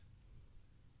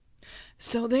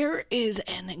So there is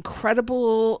an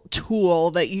incredible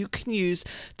tool that you can use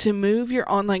to move your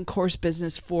online course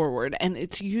business forward, and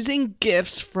it's using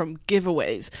gifts from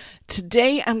giveaways.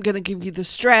 Today, I'm going to give you the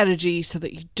strategy so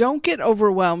that you don't get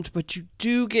overwhelmed, but you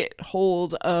do get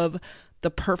hold of the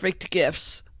perfect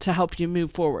gifts to help you move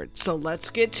forward. So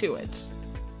let's get to it.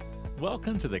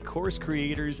 Welcome to the Course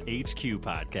Creators HQ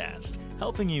podcast,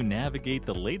 helping you navigate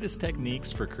the latest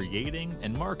techniques for creating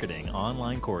and marketing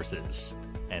online courses.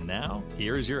 And now,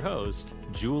 here is your host,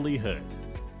 Julie Hood.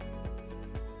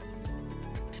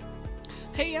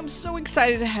 Hey, I'm so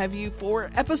excited to have you for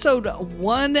episode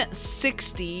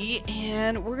 160,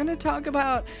 and we're going to talk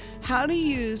about how to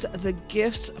use the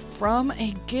gifts from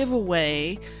a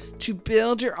giveaway to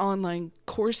build your online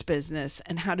course business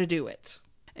and how to do it.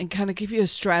 And kind of give you a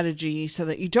strategy so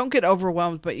that you don't get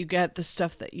overwhelmed, but you get the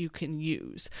stuff that you can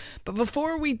use. But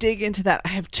before we dig into that, I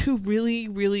have two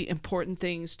really important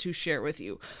things to share with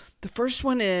you. The first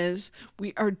one is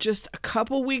we are just a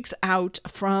couple weeks out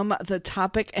from the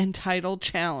topic and title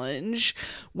challenge,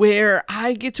 where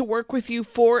I get to work with you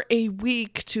for a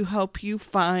week to help you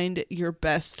find your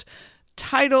best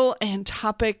title and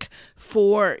topic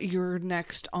for your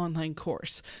next online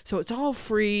course. So it's all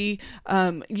free.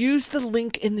 Use the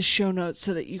link in the show notes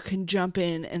so that you can jump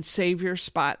in and save your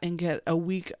spot and get a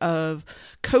week of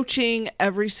coaching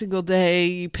every single day.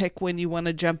 You pick when you want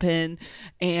to jump in,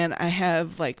 and I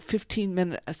have like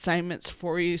 15-minute assignments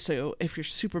for you. So if you're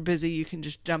super busy, you can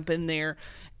just jump in there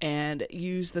and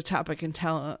use the topic and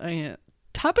title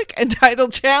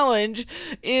challenge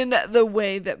in the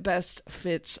way that best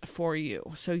fits for you.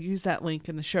 So use that link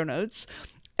in the show notes.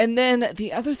 And then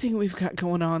the other thing we've got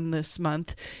going on this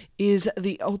month is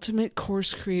the Ultimate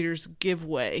Course Creators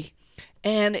Giveaway.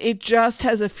 And it just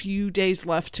has a few days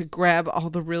left to grab all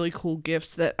the really cool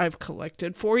gifts that I've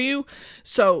collected for you.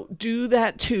 So do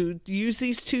that too. Use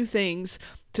these two things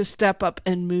to step up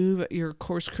and move your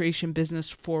course creation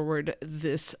business forward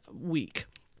this week.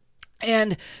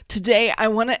 And today I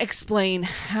want to explain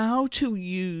how to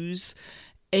use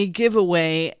a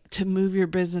giveaway to move your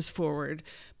business forward.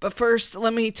 But first,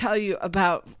 let me tell you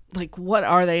about what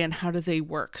are they and how do they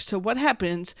work. So what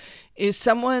happens is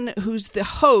someone who's the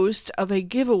host of a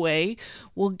giveaway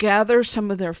will gather some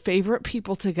of their favorite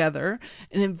people together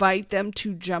and invite them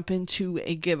to jump into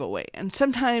a giveaway. And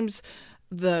sometimes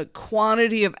the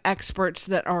quantity of experts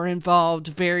that are involved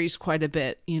varies quite a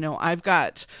bit. I've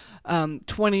got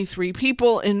 23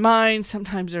 people in mind.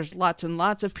 Sometimes there's lots and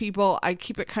lots of people. I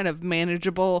keep it kind of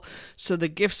manageable so the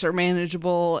gifts are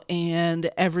manageable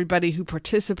and everybody who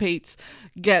participates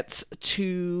gets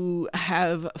to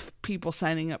have people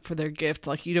signing up for their gift.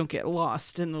 You don't get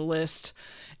lost in the list.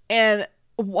 And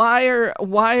why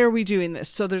are we doing this?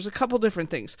 So there's a couple different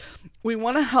things. We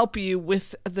want to help you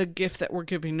with the gift that we're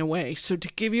giving away. So to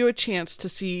give you a chance to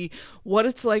see what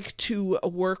it's like to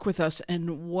work with us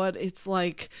and what it's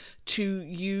like to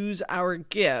use our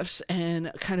gifts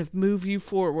and kind of move you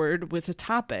forward with a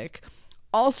topic.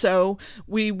 Also,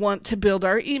 we want to build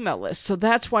our email list. So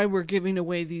that's why we're giving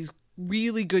away these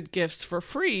really good gifts for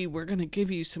free. We're going to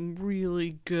give you some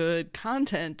really good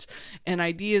content and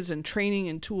ideas and training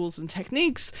and tools and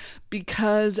techniques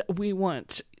because we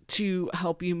want to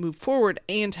help you move forward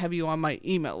and have you on my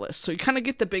email list. So you kind of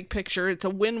get the big picture. It's a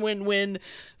win-win-win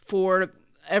for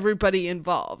everybody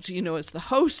involved. As the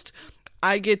host,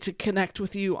 I get to connect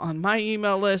with you on my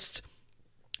email list.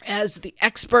 As the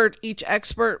expert, each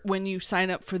expert, when you sign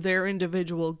up for their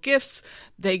individual gifts,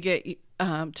 they get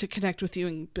to connect with you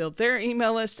and build their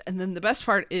email list. And then the best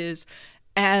part is,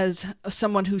 as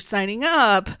someone who's signing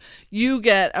up, you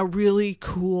get a really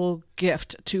cool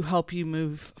gift to help you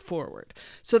move forward.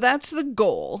 So that's the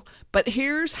goal. But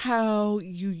here's how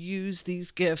you use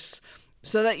these gifts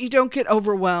so that you don't get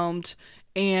overwhelmed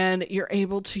and you're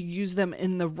able to use them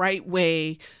in the right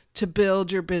way to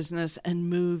build your business and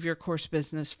move your course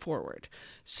business forward.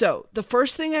 So the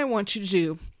first thing I want you to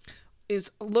do is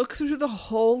look through the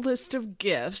whole list of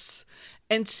gifts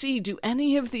and see, do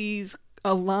any of these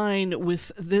align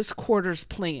with this quarter's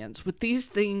plans, with these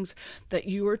things that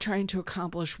you are trying to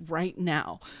accomplish right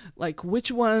now? Which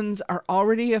ones are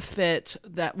already a fit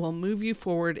that will move you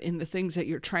forward in the things that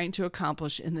you're trying to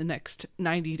accomplish in the next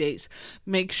 90 days.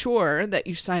 Make sure that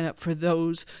you sign up for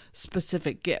those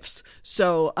specific gifts.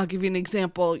 So I'll give you an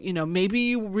example. Maybe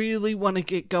you really want to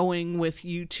get going with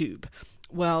YouTube.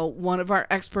 Well, one of our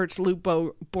experts, Lou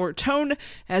Bortone,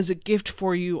 has a gift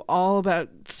for you all about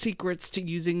secrets to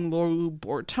using Lou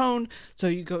Bortone. So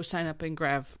you go sign up and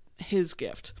grab his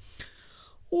gift.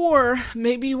 Or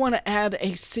maybe you want to add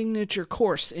a signature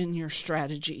course in your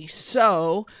strategy.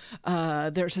 So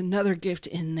there's another gift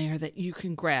in there that you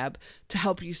can grab to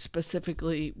help you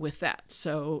specifically with that.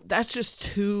 So that's just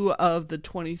 2 of the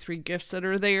 23 gifts that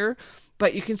are there.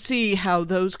 But you can see how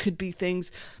those could be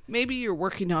things maybe you're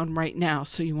working on right now,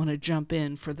 so you want to jump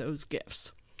in for those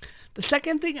gifts. The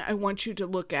second thing I want you to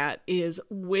look at is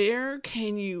where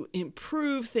can you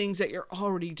improve things that you're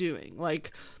already doing?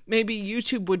 Like maybe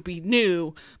YouTube would be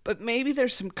new, but maybe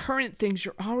there's some current things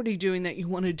you're already doing that you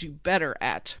want to do better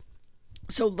at.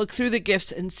 So look through the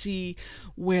gifts and see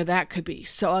where that could be.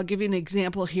 So I'll give you an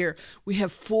example here. We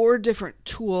have 4 different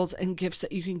tools and gifts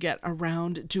that you can get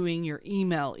around doing your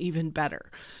email even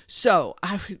better. So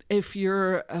if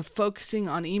you're focusing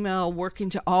on email, working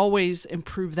to always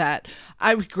improve that,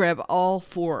 I would grab all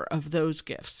 4 of those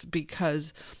gifts,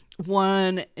 because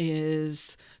one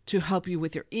is to help you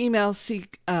with your email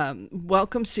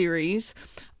welcome series.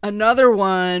 Another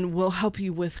one will help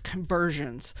you with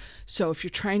conversions. So if you're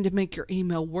trying to make your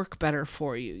email work better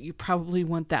for you, you probably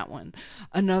want that one.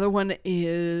 Another one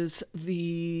is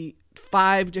the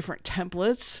 5 different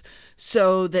templates,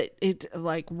 so that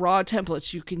like raw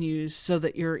templates you can use so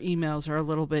that your emails are a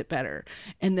little bit better.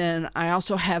 And then I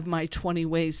also have my 20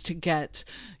 ways to get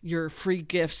your free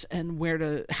gifts and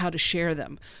how to share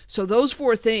them. So those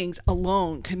 4 things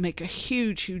alone can make a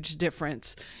huge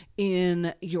difference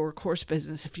in your course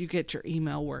business if you get your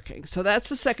email working. So that's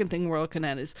the second thing we're looking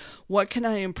at, is what can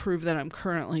I improve that I'm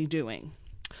currently doing?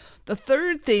 The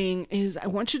third thing is I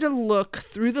want you to look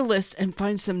through the list and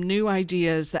find some new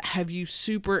ideas that have you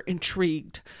super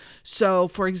intrigued. So,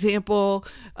 for example,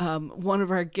 one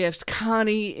of our gifts,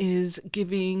 Connie, is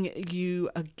giving you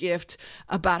a gift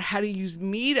about how to use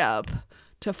Meetup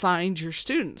to find your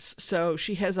students. So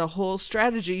she has a whole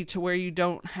strategy to where you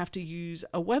don't have to use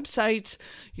a website.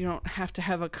 You don't have to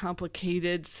have a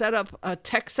complicated setup, a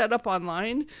tech setup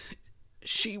online.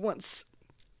 She wants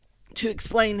to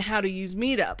explain how to use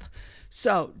Meetup.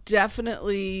 So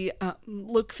definitely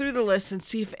look through the list and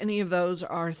see if any of those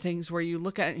are things where you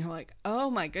look at it and you're like, oh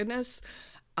my goodness,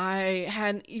 I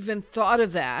hadn't even thought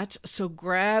of that. So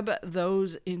grab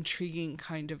those intriguing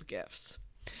kind of gifts.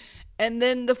 And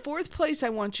then the 4th place I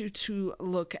want you to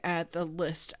look at the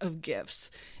list of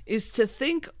gifts is to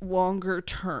think longer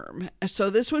term. So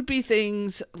this would be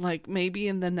things like maybe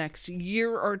in the next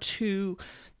year or 2,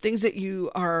 things that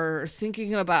you are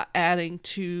thinking about adding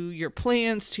to your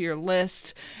plans, to your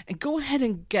list, and go ahead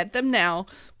and get them now.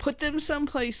 Put them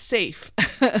someplace safe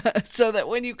so that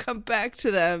when you come back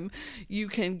to them, you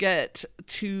can get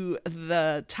to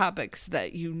the topics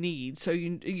that you need, so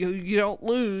you don't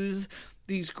lose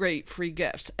these great free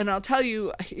gifts. And I'll tell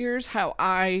you, here's how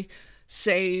I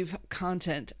save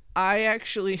content. I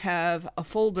actually have a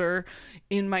folder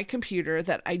in my computer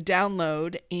that I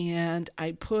download, and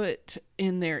I put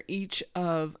in there each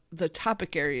of the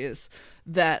topic areas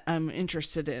that I'm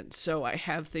interested in. So I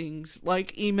have things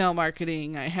like email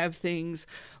marketing, I have things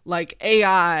like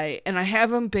AI, and I have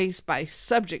them based by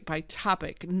subject, by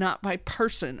topic, not by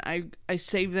person. I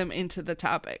save them into the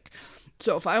topic.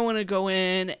 So if I want to go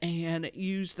in and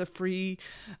use the free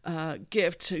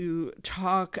gift to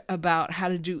talk about how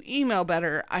to do email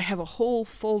better, I have a whole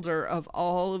folder of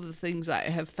all of the things I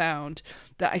have found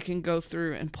that I can go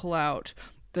through and pull out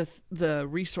the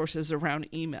resources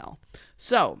around email.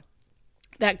 So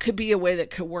that could be a way that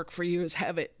could work for you, is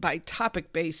have it by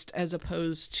topic based as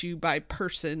opposed to by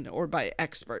person or by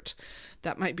expert.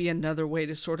 That might be another way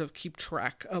to sort of keep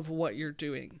track of what you're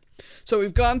doing. So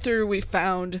we've gone through, we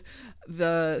found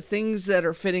the things that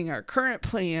are fitting our current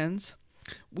plans.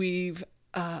 We've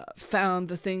found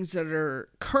the things that are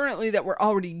currently that we're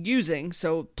already using.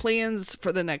 So plans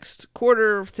for the next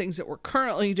quarter, things that we're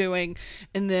currently doing.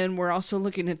 And then we're also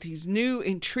looking at these new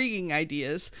intriguing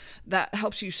ideas that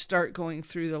helps you start going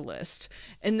through the list.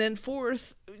 And then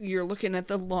 4th, you're looking at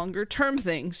the longer term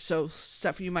things. So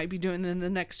stuff you might be doing in the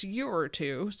next year or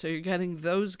 2. So you're getting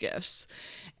those gifts.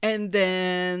 And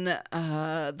then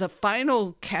the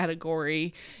final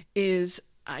category is,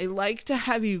 I like to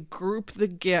have you group the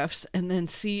gifts and then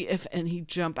see if any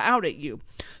jump out at you.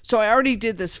 So I already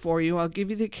did this for you. I'll give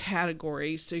you the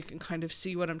categories so you can kind of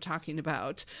see what I'm talking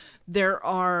about. There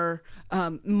are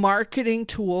marketing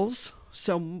tools,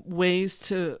 so ways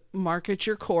to market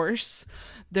your course.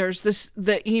 There's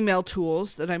the email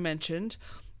tools that I mentioned.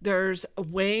 There's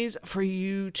ways for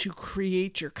you to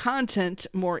create your content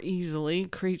more easily,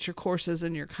 create your courses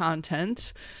and your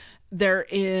content. There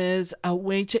is a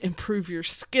way to improve your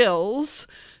skills,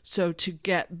 so to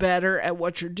get better at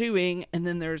what you're doing. And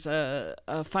then there's a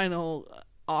final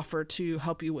offer to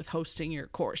help you with hosting your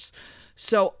course.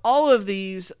 So all of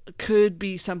these could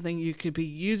be something you could be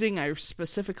using. I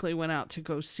specifically went out to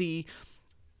go see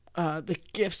the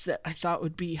gifts that I thought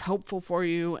would be helpful for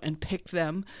you and pick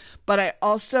them. But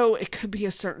it could be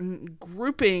a certain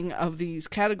grouping of these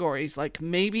categories. Like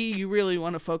maybe you really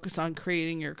want to focus on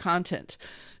creating your content.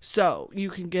 So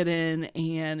you can get in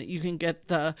and you can get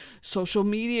the social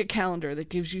media calendar that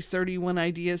gives you 31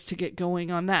 ideas to get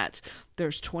going on that.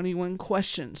 There's 21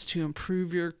 questions to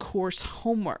improve your course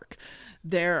homework.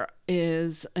 There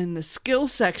is, in the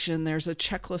skills section, there's a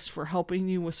checklist for helping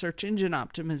you with search engine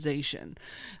optimization.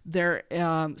 There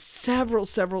are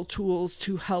several tools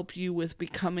to help you with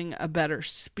becoming a better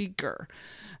speaker,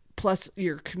 plus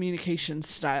your communication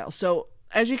style. So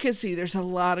as you can see, there's a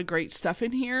lot of great stuff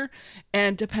in here,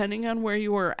 and depending on where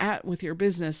you are at with your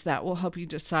business, that will help you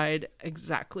decide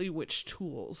exactly which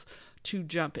tools to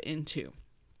jump into.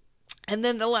 And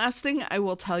then the last thing I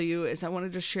will tell you is I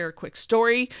wanted to share a quick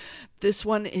story. This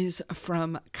one is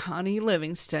from Connie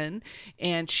Livingston,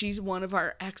 and she's one of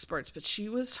our experts, but she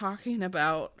was talking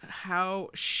about how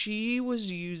she was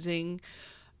using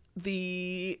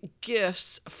the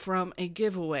gifts from a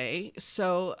giveaway.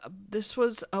 So this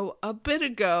was a bit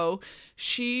ago.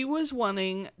 She was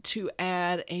wanting to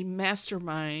add a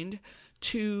mastermind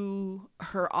to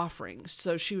her offerings.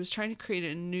 So she was trying to create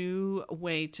a new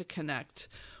way to connect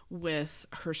with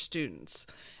her students.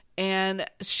 And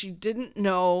she didn't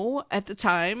know at the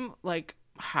time, like,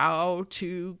 how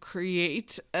to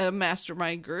create a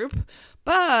mastermind group,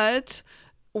 but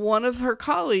one of her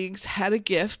colleagues had a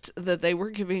gift that they were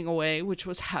giving away, which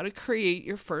was how to create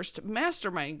your first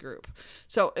mastermind group.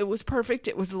 So it was perfect.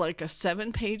 It was like a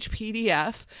 7-page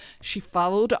PDF. She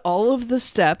followed all of the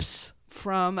steps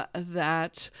from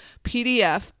that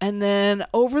PDF, and then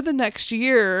over the next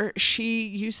year she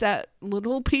used that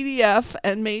little PDF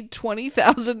and made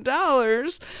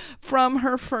 $20,000 from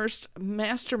her first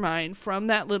mastermind from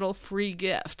that little free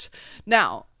gift.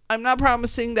 Now, I'm not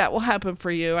promising that will happen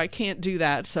for you. I can't do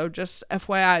that, so just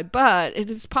FYI, but it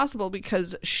is possible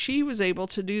because she was able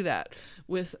to do that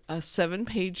with a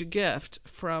 7-page gift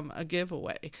from a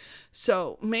giveaway.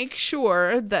 So make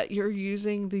sure that you're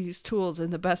using these tools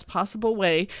in the best possible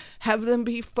way. Have them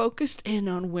be focused in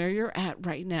on where you're at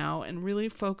right now and really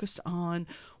focused on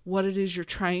what it is you're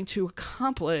trying to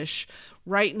accomplish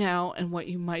right now and what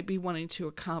you might be wanting to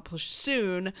accomplish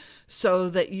soon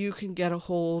so that you can get a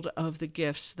hold of the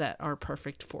gifts that are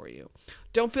perfect for you.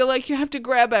 Don't feel like you have to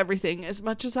grab everything. As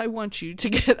much as I want you to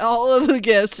get all of the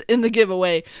gifts in the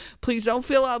giveaway, please don't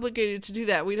feel obligated to do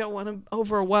that. We don't want to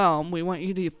overwhelm. We want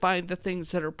you to find the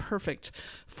things that are perfect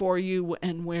for you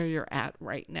and where you're at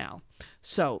right now.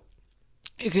 So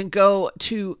you can go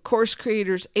to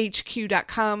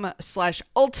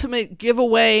coursecreatorshq.com/ultimate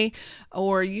giveaway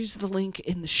or use the link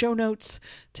in the show notes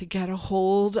to get a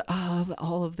hold of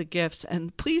all of the gifts.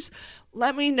 And please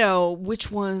let me know which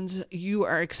ones you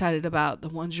are excited about, the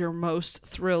ones you're most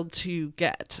thrilled to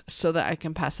get, so that I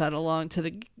can pass that along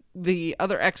to the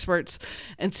other experts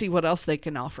and see what else they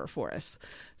can offer for us.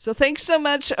 So thanks so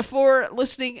much for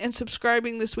listening and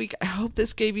subscribing this week. I hope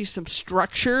this gave you some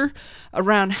structure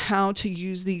around how to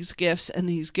use these gifts and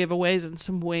these giveaways and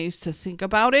some ways to think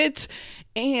about it,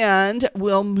 and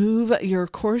will move your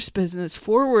course business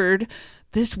forward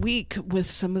this week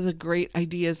with some of the great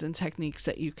ideas and techniques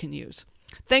that you can use.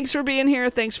 Thanks for being here.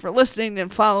 Thanks for listening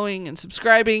and following and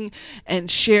subscribing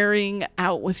and sharing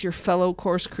out with your fellow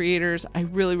course creators. I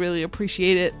really, really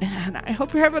appreciate it. And I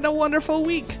hope you're having a wonderful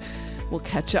week. We'll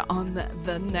catch you on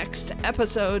the next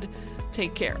episode.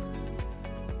 Take care.